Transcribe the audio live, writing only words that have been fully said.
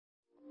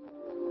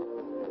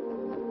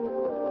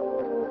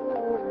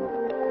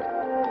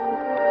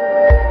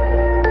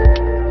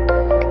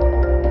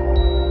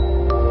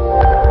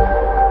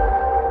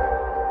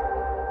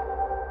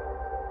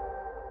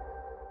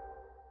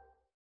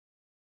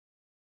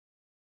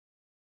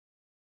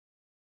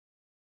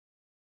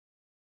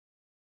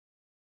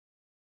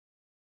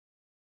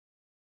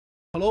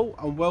Hello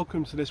and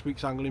welcome to this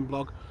week's angling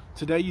vlog.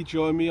 Today you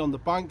join me on the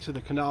banks of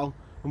the canal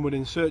and we're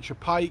in search of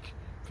pike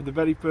for the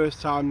very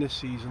first time this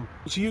season.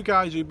 So you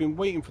guys who've been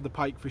waiting for the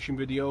pike fishing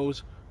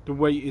videos, the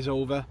wait is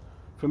over.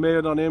 From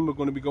here on in we're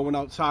going to be going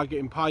out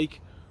targeting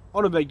pike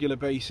on a regular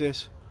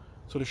basis.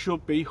 So there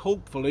should be,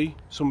 hopefully,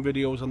 some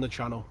videos on the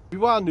channel. If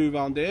you are new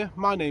around here,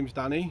 my name's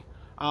Danny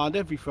and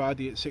every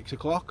Friday at 6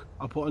 o'clock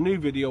I put a new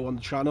video on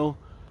the channel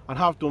and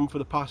have done for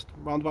the past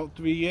around about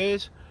 3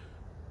 years.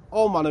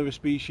 All manner of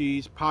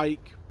species: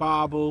 pike,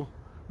 barbel,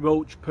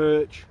 roach,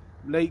 perch,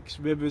 lakes,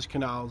 rivers,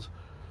 canals.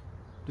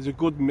 There's a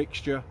good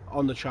mixture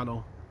on the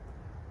channel.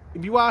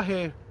 If you are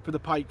here for the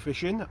pike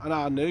fishing and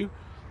are new,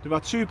 there are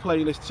two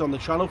playlists on the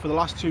channel for the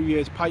last 2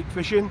 years pike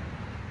fishing,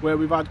 where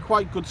we've had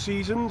quite good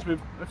seasons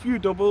with a few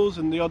doubles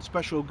and the odd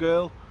special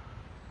girl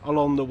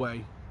along the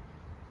way.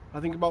 I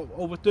think about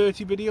over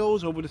 30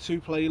 videos over the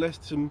two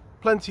playlists and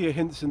plenty of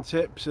hints and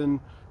tips and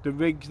the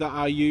rigs that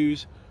I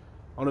use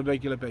on a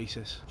regular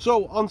basis.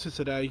 So on to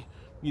today.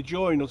 You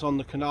join us on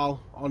the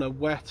canal on a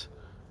wet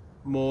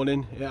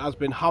morning. It has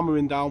been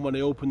hammering down when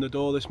I opened the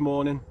door this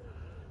morning,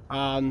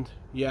 and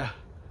yeah,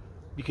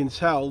 you can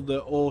tell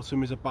that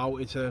autumn is about.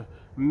 It's a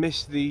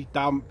misty,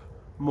 damp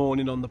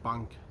morning on the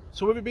bank.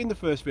 So with it being the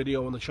first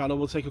video on the channel,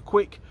 we'll take a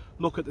quick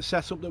look at the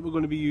setup that we're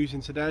going to be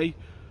using today.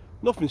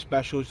 Nothing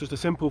special, it's just a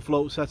simple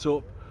float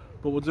setup,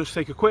 but we'll just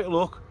take a quick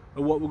look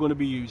at what we're going to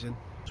be using.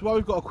 So while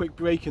we've got a quick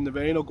break in the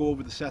rain, I'll go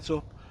over the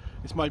setup.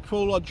 It's my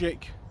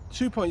ProLogic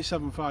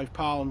 2.75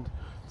 pound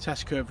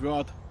test curve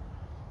rod.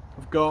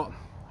 I've got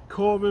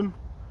Corum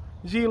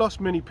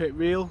Zelos mini pit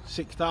reel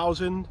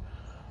 6000,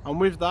 and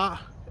with that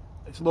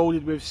it's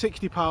loaded with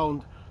 60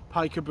 pound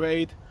piker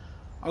braid.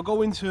 I'll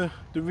go into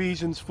the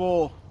reasons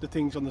for the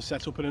things on the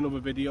setup in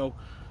another video.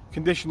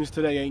 Conditions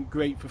today ain't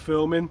great for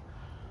filming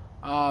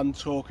and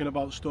talking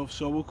about stuff,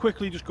 so we'll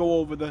quickly just go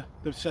over the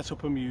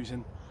setup I'm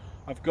using.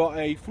 I've got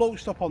a float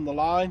stop on the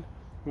line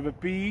with a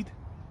bead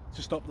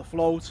to stop the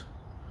float.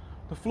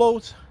 The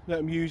float that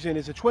I'm using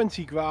is a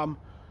 20 gram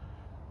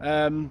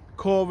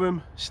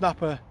Corum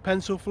snapper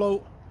pencil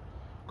float.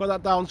 Got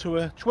that down to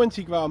a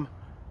 20 gram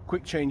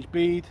quick change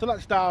bead. So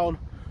that's down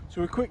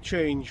to a quick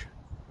change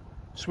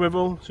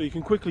swivel, so you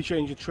can quickly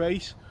change your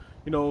trace,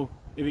 you know,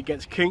 if it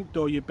gets kinked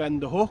or you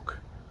bend the hook.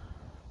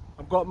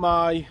 I've got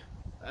my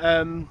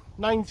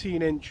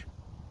 19-inch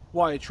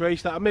wire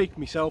trace that I make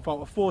myself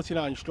out of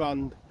 49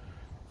 strand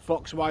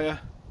fox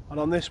wire, and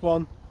on this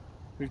one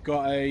we've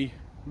got a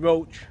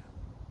roach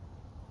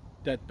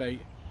deadbait.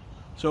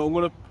 So I'm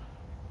going to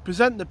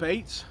present the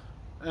baits,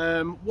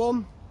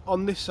 one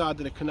on this side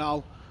of the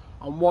canal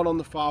and one on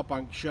the far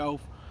bank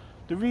shelf.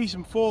 The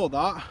reason for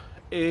that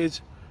is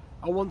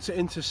I want to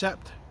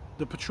intercept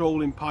the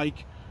patrolling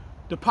pike.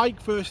 The pike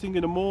first thing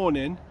in the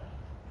morning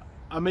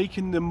are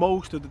making the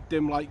most of the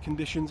dim light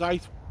conditions. I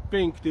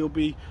think they'll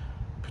be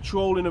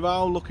patrolling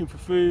around looking for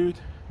food,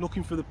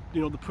 looking for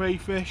the prey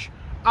fish,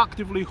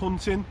 actively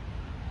hunting,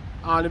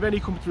 and if any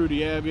come through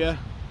the area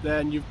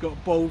then you've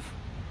got both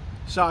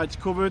sides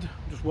covered.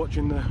 I'm just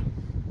watching the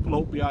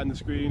float behind the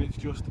screen, it's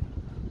just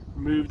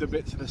moved a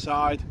bit to the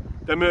side.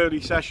 Them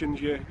early sessions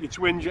you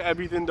twinge at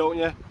everything, don't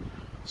you?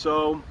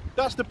 So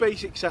that's the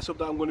basic setup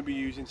that I'm going to be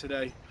using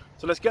today.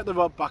 So let's get the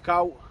rod back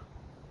out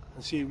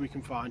and see if we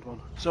can find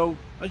one. So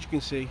as you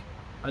can see,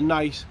 a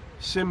nice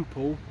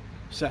simple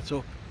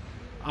setup,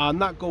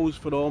 and that goes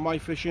for all my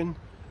fishing.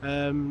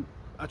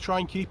 I try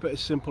and keep it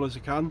as simple as I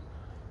can.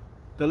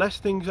 The less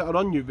things that are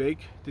on your rig,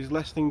 there's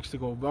less things to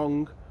go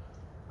wrong,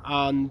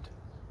 and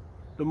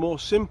the more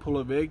simple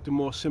a rig, the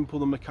more simple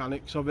the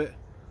mechanics of it.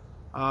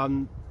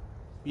 And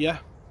yeah,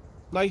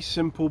 nice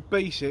simple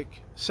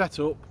basic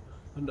setup,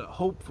 and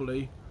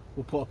hopefully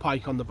we'll put a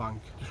pike on the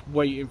bank. Just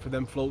waiting for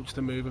them floats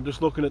to move. I'm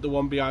just looking at the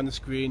one behind the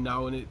screen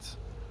now, and it's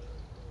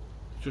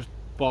just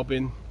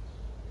bobbing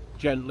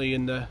gently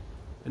in the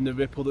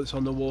ripple that's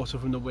on the water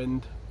from the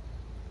wind.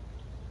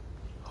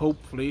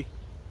 Hopefully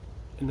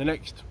in the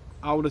next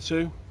hour or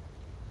two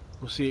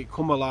we'll see it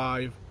come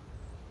alive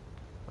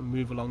and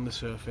move along the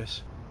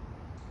surface.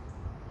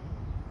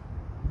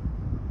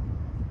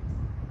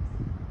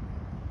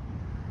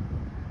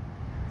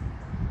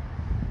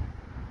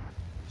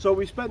 So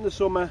we spent the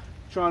summer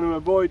trying to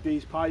avoid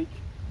these pike,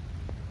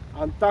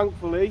 and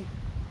thankfully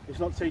it's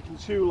not taken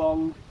too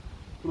long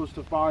for us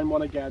to find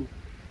one again.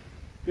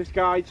 This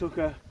guy took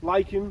a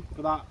liking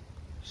for that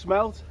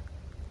smelt,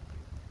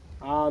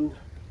 and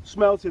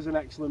smelt is an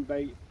excellent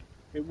bait.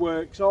 It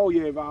works all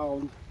year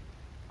round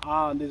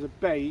and is a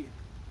bait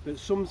that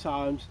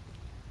sometimes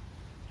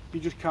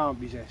you just can't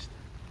resist.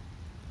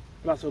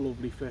 But that's a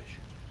lovely fish.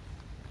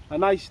 A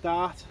nice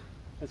start.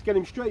 Let's get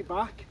him straight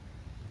back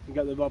and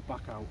get the rod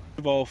back out.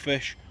 Of all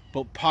fish,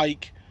 but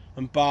pike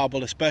and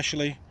barbel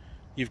especially,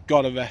 you've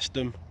got to rest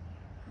them.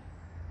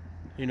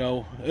 You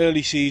know,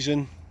 early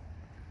season,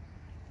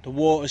 the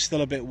water's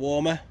still a bit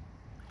warmer,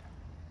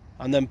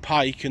 and then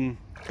pike and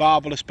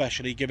barbel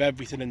especially give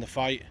everything in the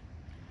fight.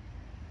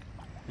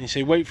 And you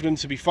say wait for them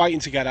to be fighting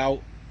to get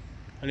out,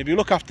 and if you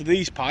look after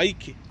these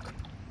pike,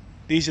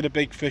 these are the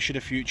big fish of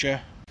the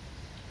future.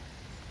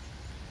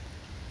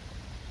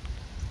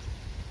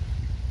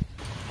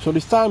 So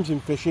there's times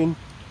in fishing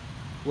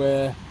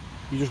where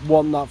you just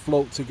want that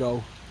float to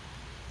go,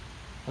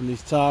 and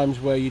there's times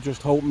where you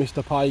just hope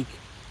Mr. Pike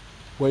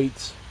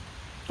waits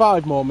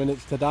 5 more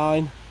minutes to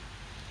dine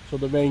so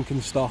the rain can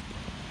stop.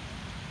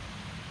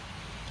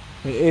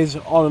 It is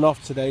on and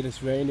off today,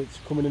 this rain. It's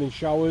coming in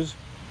showers,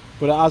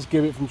 but it has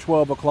given it from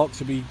 12 o'clock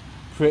to be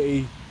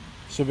pretty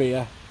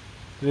severe.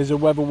 There is a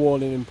weather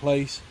warning in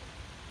place,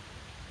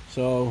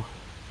 so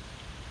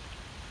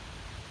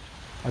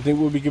I think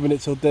we'll be giving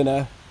it till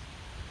dinner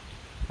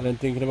and then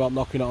thinking about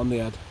knocking it on the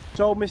head.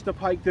 So Mr.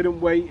 Pike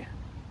didn't wait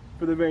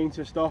for the rain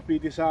to stop. He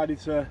decided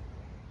to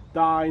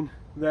dine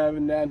there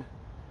and then,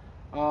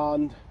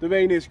 and the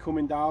rain is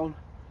coming down.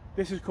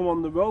 This has come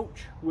on the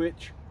roach,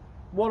 which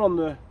one on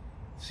the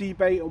sea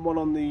bait and one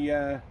on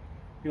the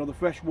the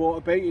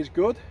freshwater bait is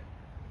good.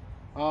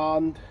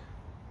 And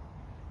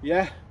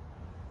yeah,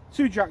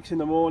 2 jacks in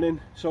the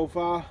morning so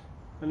far.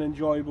 An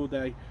enjoyable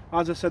day.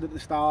 As I said at the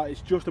start,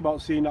 it's just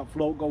about seeing that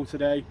float go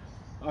today,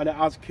 and it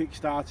has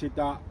kick-started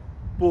that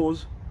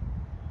buzz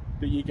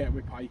that you get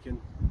with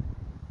piking.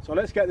 So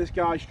let's get this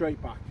guy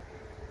straight back.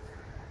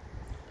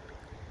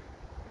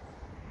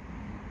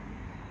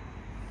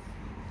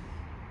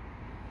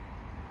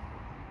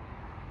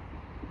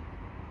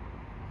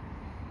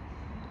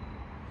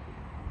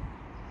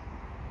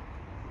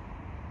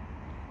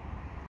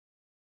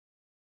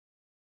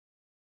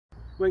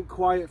 Went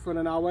quiet for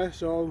an hour,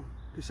 so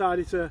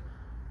decided to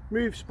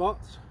move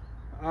spots,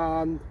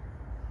 and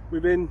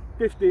within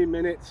 15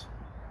 minutes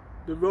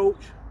the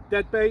roach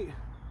deadbait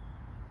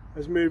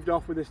has moved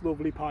off with this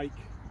lovely pike.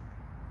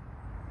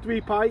 3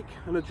 pike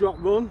and a drop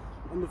run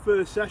on the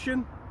first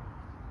session,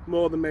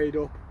 more than made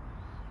up.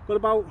 Got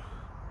about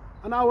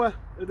an hour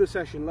of the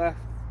session left,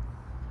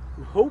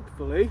 and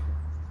hopefully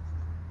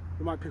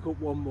we might pick up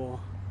 1 more.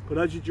 But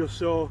as you just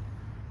saw,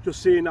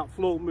 just seeing that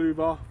float move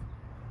off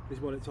is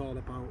what it's all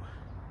about.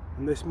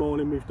 And this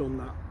morning we've done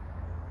that.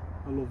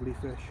 A lovely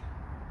fish.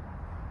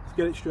 Let's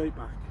get it straight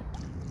back.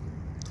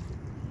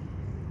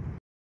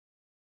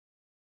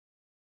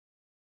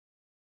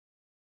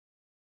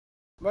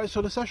 Right,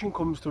 so the session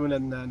comes to an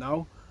end there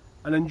now.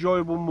 An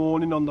enjoyable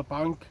morning on the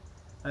bank.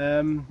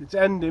 It's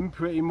ending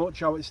pretty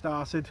much how it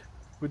started,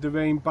 with the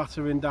rain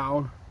battering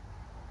down.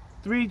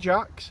 3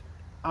 jacks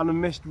and a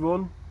missed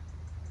run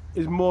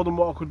is more than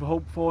what I could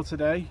hope for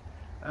today.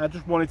 I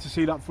just wanted to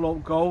see that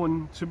float go,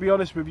 and to be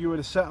honest with you, it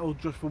has settled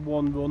just for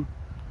 1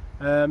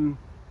 run.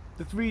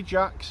 The 3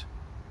 jacks,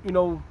 you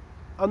know,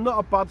 are not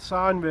a bad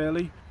sign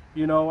really.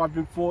 You know, I've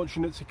been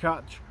fortunate to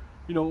catch,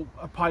 you know,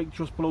 a pike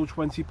just below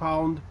 20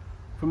 pound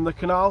from the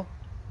canal,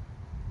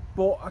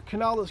 but a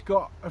canal that's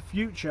got a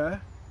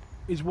future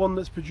is one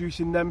that's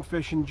producing them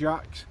fish and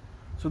jacks.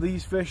 So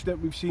these fish that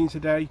we've seen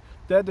today,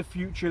 they're the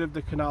future of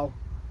the canal.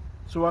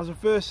 So as the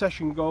first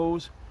session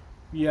goes,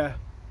 yeah,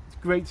 it's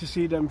great to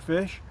see them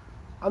fish.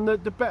 And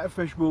the better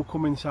fish will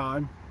come in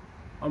time,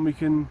 and we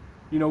can,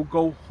 you know,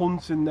 go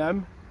hunting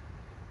them.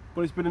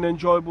 But it's been an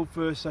enjoyable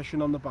first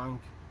session on the bank.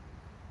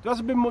 There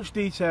hasn't been much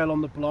detail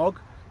on the blog.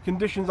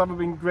 Conditions haven't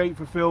been great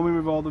for filming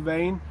with all the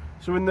rain.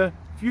 So in the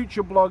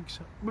future blogs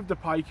with the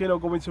piking, I'll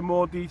go into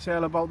more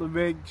detail about the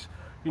rigs,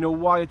 you know,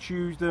 why I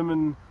choose them,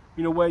 and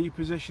you know, where you're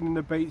positioning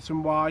the baits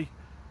and why.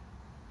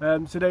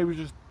 Today was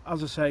just,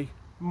 as I say,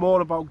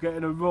 more about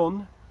getting a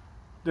run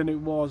than it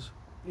was,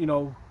 you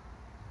know,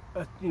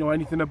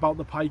 anything about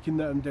the piking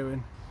that I'm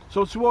doing.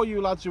 So to all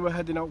you lads who are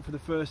heading out for the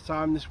first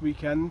time this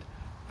weekend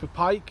for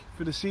pike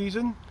for the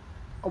season,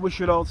 I wish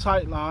you all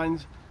tight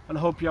lines and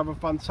I hope you have a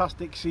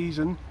fantastic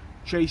season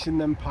chasing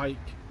them pike.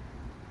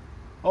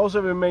 All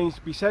that remains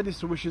to be said is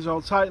to wish us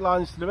all tight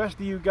lines to the rest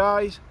of you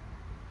guys,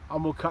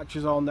 and we'll catch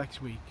us all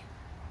next week.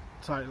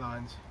 Tight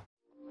lines.